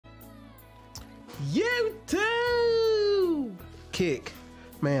YouTube kick.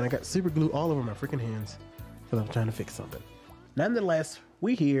 Man, I got super glue all over my freaking hands because I'm trying to fix something. Nonetheless,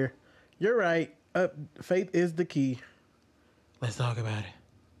 we here. You're right. Faith is the key. Let's talk about it.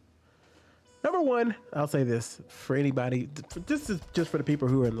 Number one, I'll say this for anybody. This is just for the people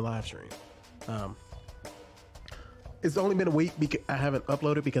who are in the live stream. It's only been a week because I haven't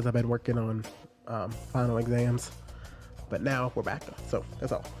uploaded because I've been working on final exams. But now we're back. So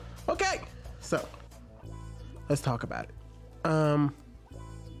that's all. Okay. So let's talk about it.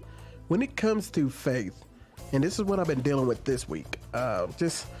 When it comes to faith, and this is what I've been dealing with this week,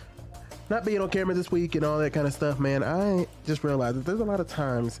 just not being on camera this week and all that kind of stuff, man, I just realized that there's a lot of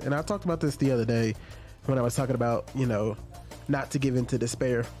times, and I talked about this the other day when I was talking about, you know, not to give in to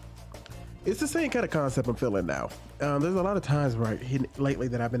despair. It's the same kind of concept I'm feeling now. There's a lot of times lately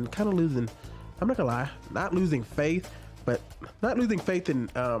that I've been kind of losing, I'm not gonna lie, not losing faith, but not losing faith in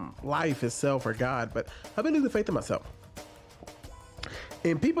life itself or God, but I've been losing faith in myself.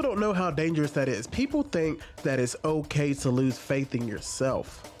 And people don't know how dangerous that is. People think that it's okay to lose faith in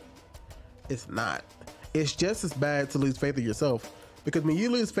yourself. It's not. It's just as bad to lose faith in yourself, because when you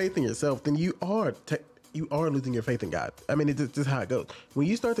lose faith in yourself, then you are losing your faith in God. I mean, it's just how it goes. When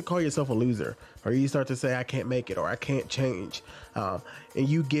you start to call yourself a loser, or you start to say, I can't make it, or I can't change, and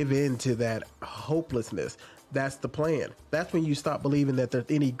you give in to that hopelessness, that's the plan. That's when you stop believing that there's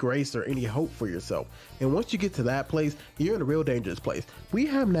any grace or any hope for yourself. And once you get to that place, you're in a real dangerous place. We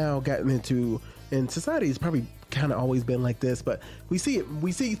have now gotten into, and society has probably kind of always been like this, but we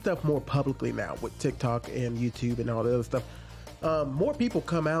see stuff more publicly now with TikTok and YouTube and all the other stuff. More people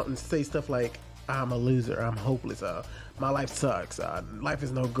come out and say stuff like, I'm a loser, I'm hopeless, my life sucks, life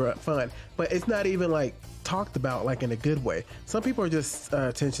is no fun. But it's not even like talked about like in a good way. Some people are just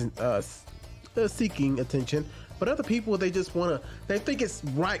seeking attention, but other people, they think it's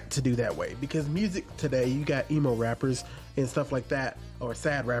right to do that way, because music today, you got emo rappers and stuff like that, or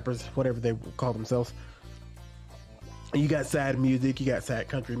sad rappers, whatever they call themselves. You got sad music, you got sad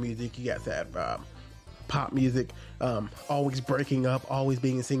country music, you got sad pop music, always breaking up, always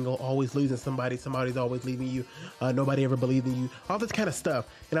being single, always losing somebody's always leaving you, nobody ever believed in you, all this kind of stuff.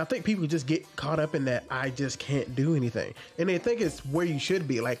 And I think people just get caught up in that I just can't do anything, and they think it's where you should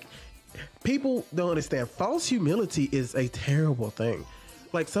be. Like, people don't understand, false humility is a terrible thing.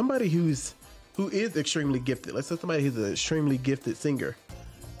 Like, somebody who is extremely gifted, let's say somebody who's an extremely gifted singer,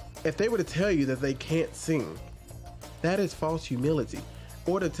 if they were to tell you that they can't sing, that is false humility.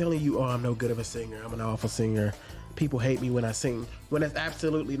 Or they're telling you, oh, I'm no good of a singer, I'm an awful singer, people hate me when I sing, when that's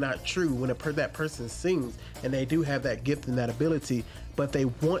absolutely not true. When that person sings and they do have that gift and that ability, but they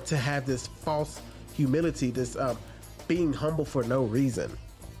want to have this false humility, this being humble for no reason,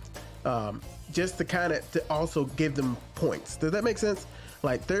 just to also give them points. Does that make sense?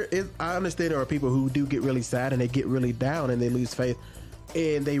 Like, I understand there are people who do get really sad and they get really down and they lose faith,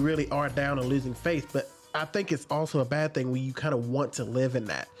 and they really are down and losing faith. But I think it's also a bad thing when you kind of want to live in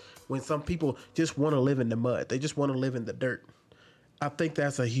that. When some people just want to live in the mud, they just want to live in the dirt. I think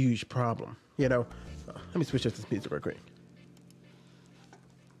that's a huge problem. You know, let me switch up this music real quick.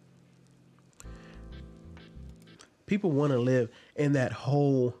 People want to live in that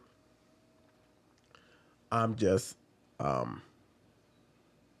whole, I'm just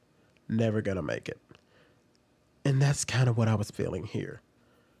never gonna make it. And that's kind of what I was feeling here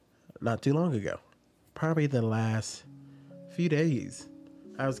not too long ago. Probably the last few days,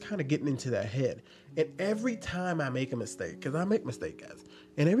 I was kind of getting into that head. And every time I make a mistake, because I make mistakes, guys,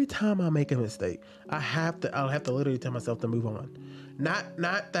 and every time I make a mistake, I'll have to literally tell myself to move on. Not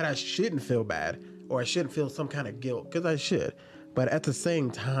that I shouldn't feel bad or I shouldn't feel some kind of guilt, because I should. But at the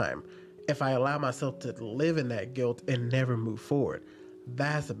same time, if I allow myself to live in that guilt and never move forward,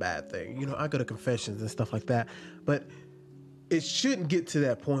 that's a bad thing. You know, I go to confessions and stuff like that, but it shouldn't get to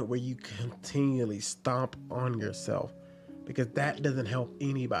that point where you continually stomp on yourself, because that doesn't help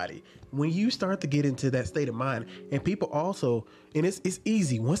anybody. When you start to get into that state of mind, and people also, and it's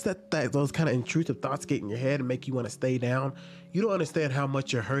easy, once those kind of intrusive thoughts get in your head and make you want to stay down, you don't understand how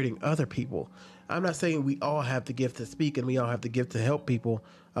much you're hurting other people. I'm not saying we all have the gift to speak and we all have the gift to help people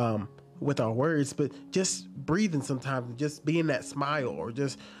with our words, but just breathing sometimes, just being that smile, or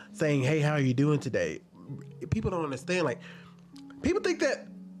just saying, hey, how are you doing today? People don't understand. Like, people think that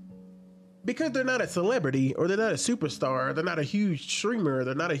because they're not a celebrity, or they're not a superstar, or they're not a huge streamer, or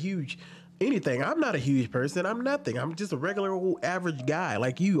they're not a huge anything. I'm not a huge person. I'm nothing. I'm just a regular old average guy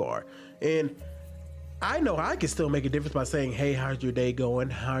like you are. And I know I can still make a difference by saying, hey, how's your day going?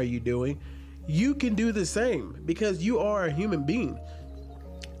 How are you doing? You can do the same, because you are a human being.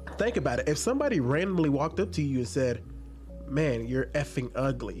 Think about it. If somebody randomly walked up to you and said, man, you're effing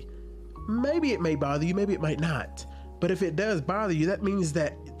ugly, maybe it may bother you, maybe it might not. But if it does bother you, that means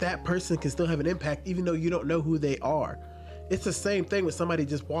that that person can still have an impact even though you don't know who they are. It's the same thing with somebody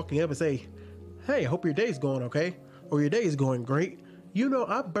just walking up and say, hey, I hope your day's going okay, or your day is going great. You know,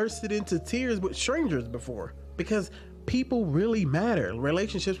 I bursted into tears with strangers before because people really matter.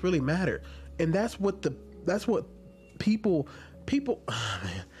 Relationships really matter. And that's what people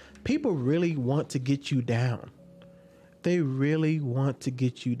really want to get you down. They really want to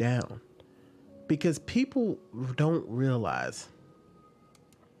get you down. Because people don't realize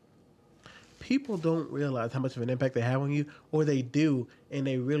how much of an impact they have on you, or they do, and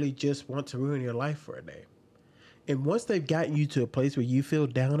they really just want to ruin your life for a day. And once they've gotten you to a place where you feel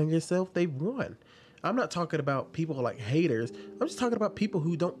down on yourself, they've won. I'm not talking about people like haters. I'm just talking about people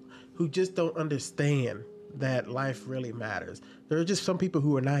who just don't understand that life really matters. There are just some people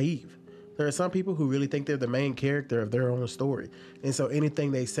who are naive. There are some people who really think they're the main character of their own story. And so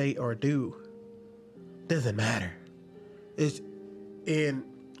anything they say or do doesn't matter. And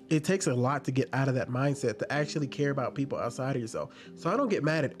it takes a lot to get out of that mindset to actually care about people outside of yourself. So I don't get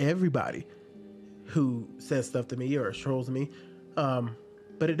mad at everybody who says stuff to me or trolls me.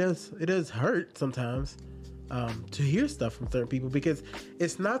 But it does hurt sometimes to hear stuff from certain people, because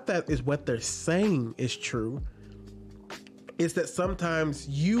it's not that is what they're saying is true. It's that sometimes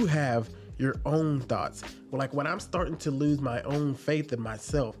you have your own thoughts. Like when I'm starting to lose my own faith in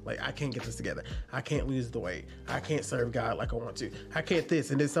myself, like I can't get this together. I can't lose the weight. I can't serve God like I want to. I can't this.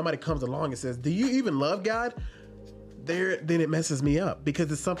 And then somebody comes along and says, do you even love God? Then it messes me up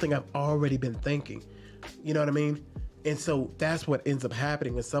because it's something I've already been thinking. You know what I mean? And so that's what ends up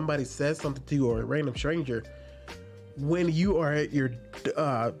happening when somebody says something to you, or a random stranger, when you are at your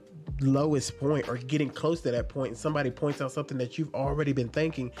lowest point or getting close to that point, and somebody points out something that you've already been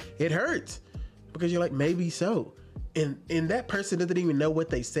thinking, it hurts because you're like, maybe so. And that person doesn't even know what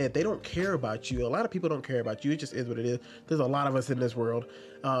they said. They don't care about you. A lot of people don't care about you. It just is what it is. There's a lot of us in this world.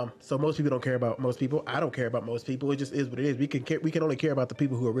 So most people don't care about most people. I don't care about most people. It just is what it is. We can only care about the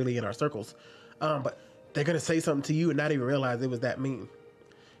people who are really in our circles. But they're going to say something to you and not even realize it was that mean.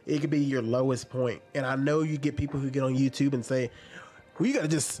 It could be your lowest point. And I know you get people who get on YouTube and say, well, you got to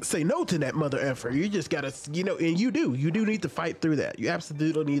just say no to that mother effer. You just got to, and you do need to fight through that. You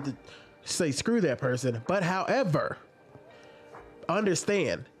absolutely need to say, screw that person. But however,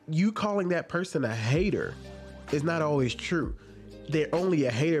 understand, you calling that person a hater is not always true. They're only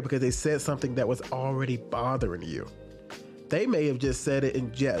a hater because they said something that was already bothering you. They may have just said it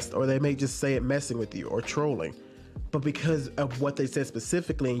in jest, or they may just say it messing with you or trolling. But because of what they said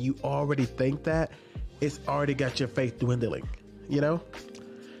specifically, and you already think that, it's already got your faith dwindling,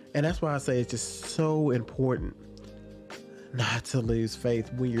 And that's why I say it's just so important not to lose faith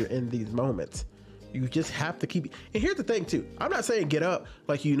when you're in these moments. You just have to keep. And here's the thing too. I'm not saying get up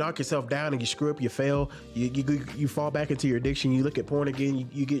like you knock yourself down and you screw up, you fail, you fall back into your addiction, you look at porn again,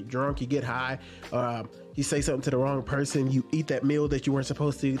 you get drunk, you get high, you say something to the wrong person, you eat that meal that you weren't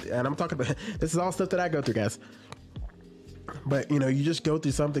supposed to eat. And I'm talking about, this is all stuff that I go through, guys. But you just go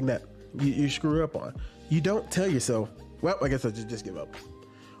through something that you screw up on. You don't tell yourself, well, I guess I'll just give up.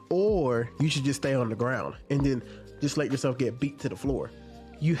 Or you should just stay on the ground and then just let yourself get beat to the floor.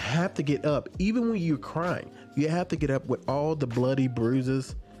 You have to get up, even when you're crying. You have to get up with all the bloody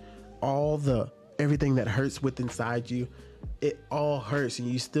bruises, everything that hurts within inside you. It all hurts, and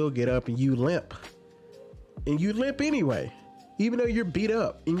you still get up and you limp. And you limp anyway, even though you're beat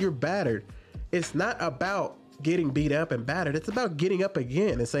up and you're battered. It's not about getting beat up and battered. It's about getting up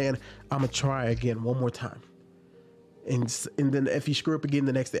again and saying, I'm going to try again one more time. And then if you screw up again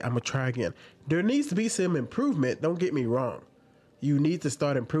the next day, I'm going to try again. There needs to be some improvement. Don't get me wrong. You need to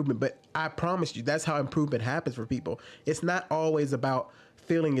start improvement, but I promise you, that's how improvement happens for people. It's not always about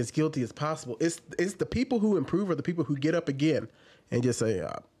feeling as guilty as possible. It's the people who improve are the people who get up again and just say,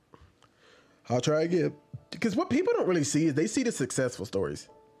 I'll try again. Because what people don't really see is they see the successful stories.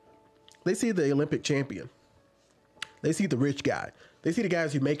 They see the Olympic champion. They see the rich guy. They see the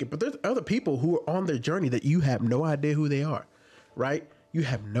guys who make it. But there's other people who are on their journey that you have no idea who they are, right? You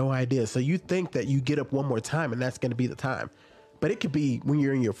have no idea. So you think that you get up one more time and that's going to be the time. But it could be when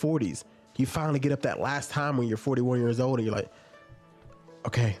you're in your 40s. You finally get up that last time when you're 41 years old and you're like,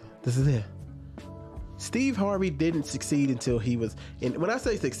 okay, this is it. Steve Harvey didn't succeed until he was, and when I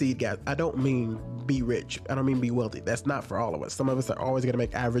say succeed, guys, I don't mean be rich. I don't mean be wealthy. That's not for all of us. Some of us are always going to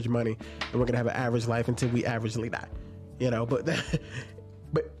make average money and we're going to have an average life until we averagely die,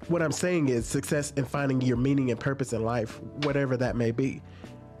 but what I'm saying is success in finding your meaning and purpose in life, whatever that may be.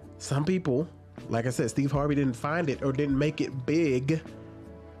 Some people, like I said, Steve Harvey didn't find it or didn't make it big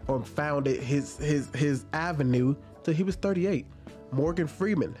or found it his avenue till he was 38. Morgan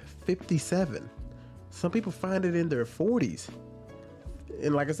Freeman, 57. Some people find it in their 40s.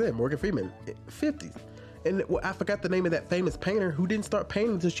 And like I said, Morgan Freeman, 50s. And I forgot the name of that famous painter who didn't start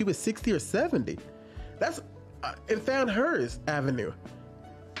painting until she was 60 or 70. And found hers avenue.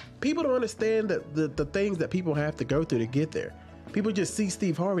 People don't understand the things that people have to go through to get there. People just see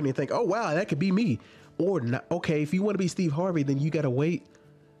Steve Harvey and they think, oh, wow, that could be me. Or not. Okay, if you want to be Steve Harvey, then you got to wait.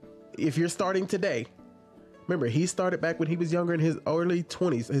 If you're starting today, remember, he started back when he was younger in his early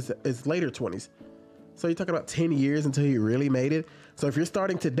 20s, his later 20s. So you're talking about 10 years until he really made it. So if you're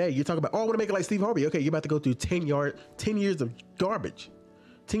starting today, you're talking about, oh, I want to make it like Steve Harvey. Okay, you're about to go through 10 years of garbage,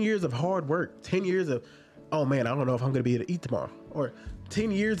 10 years of hard work, 10 years of, oh man, I don't know if I'm going to be able to eat tomorrow. Or 10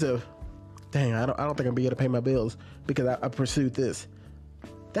 years of, dang, I don't think I'm going to be able to pay my bills because I pursued this.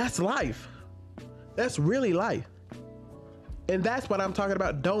 That's life. That's really life. And that's what I'm talking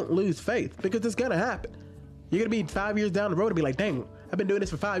about. Don't lose faith, because it's going to happen. You're going to be 5 years down the road and be like, dang, I've been doing this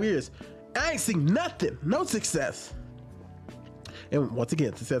for 5 years. I ain't seen nothing. No success. And once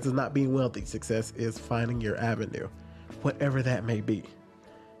again, success is not being wealthy. Success is finding your avenue, whatever that may be.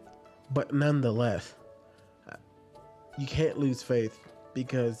 But nonetheless, you can't lose faith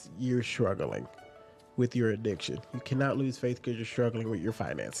because you're struggling with your addiction. You cannot lose faith because you're struggling with your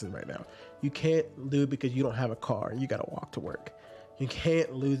finances right now. You can't lose it because you don't have a car. You got to walk to work. You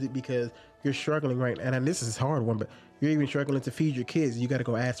can't lose it because you're struggling right now. And this is a hard one, but you're even struggling to feed your kids. You got to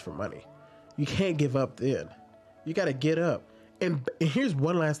go ask for money. You can't give up then. You got to get up. And here's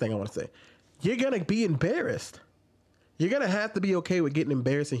one last thing I want to say. You're going to be embarrassed. You're going to have to be okay with getting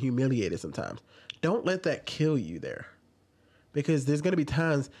embarrassed and humiliated sometimes. Don't let that kill you there. Because there's going to be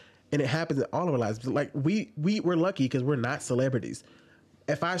times, and it happens in all of our lives. Like we're lucky because we're not celebrities.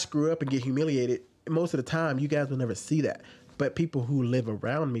 If I screw up and get humiliated, most of the time you guys will never see that. But people who live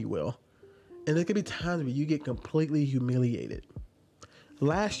around me will. And there's going to be times where you get completely humiliated.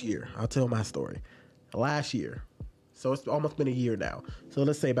 Last year, I'll tell my story. Last year, so it's almost been a year now. So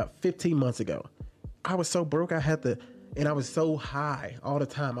let's say about 15 months ago, I was so broke and I was so high all the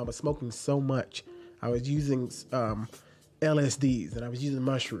time. I was smoking so much. I was using LSDs, and I was using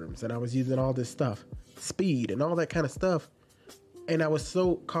mushrooms, and I was using all this stuff, speed and all that kind of stuff. And I was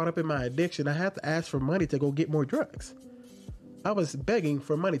so caught up in my addiction, I had to ask for money to go get more drugs. I was begging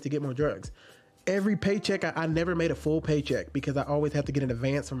for money to get more drugs. Every paycheck, I never made a full paycheck because I always have to get an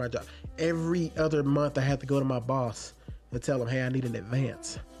advance from my job. Every other month, I had to go to my boss and tell him, hey, I need an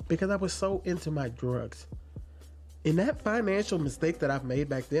advance, because I was so into my drugs. And that financial mistake that I've made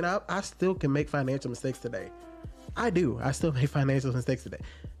back then, I still can make financial mistakes today. I do. I still make financial mistakes today.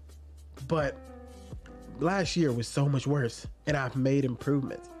 But last year was so much worse, and I've made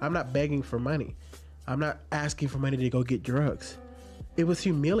improvements. I'm not begging for money. I'm not asking for money to go get drugs. It was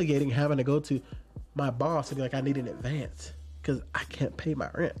humiliating having to go to my boss and be like, I need an advance because I can't pay my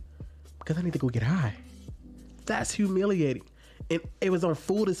rent because I need to go get high. That's humiliating. And it was on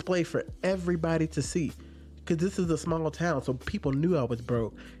full display for everybody to see, because this is a small town. So people knew I was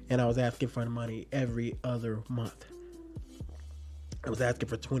broke, and I was asking for money every other month. I was asking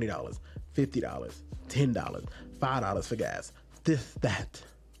for $20, $50, $10, $5 for gas, this, that,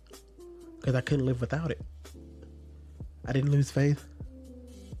 because I couldn't live without it. I didn't lose faith.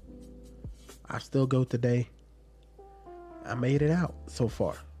 I still go today. I made it out so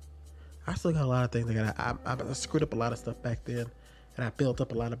far. I still got a lot of things. I screwed up a lot of stuff back then, and I built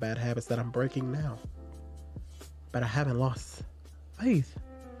up a lot of bad habits that I'm breaking now. But I haven't lost faith,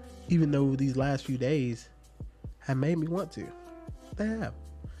 even though these last few days have made me want to. They have.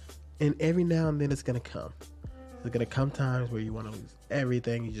 And every now and then it's going to come. There's going to come times where you want to lose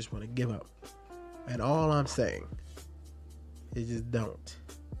everything. You just want to give up. And all I'm saying is just don't.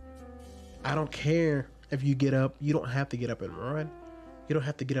 I don't care if you get up. You don't have to get up and run. You don't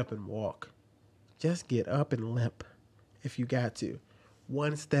have to get up and walk. Just get up and limp if you got to.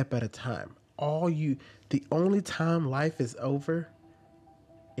 One step at a time. The only time life is over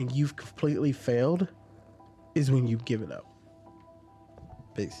and you've completely failed is when you've given up.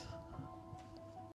 Peace.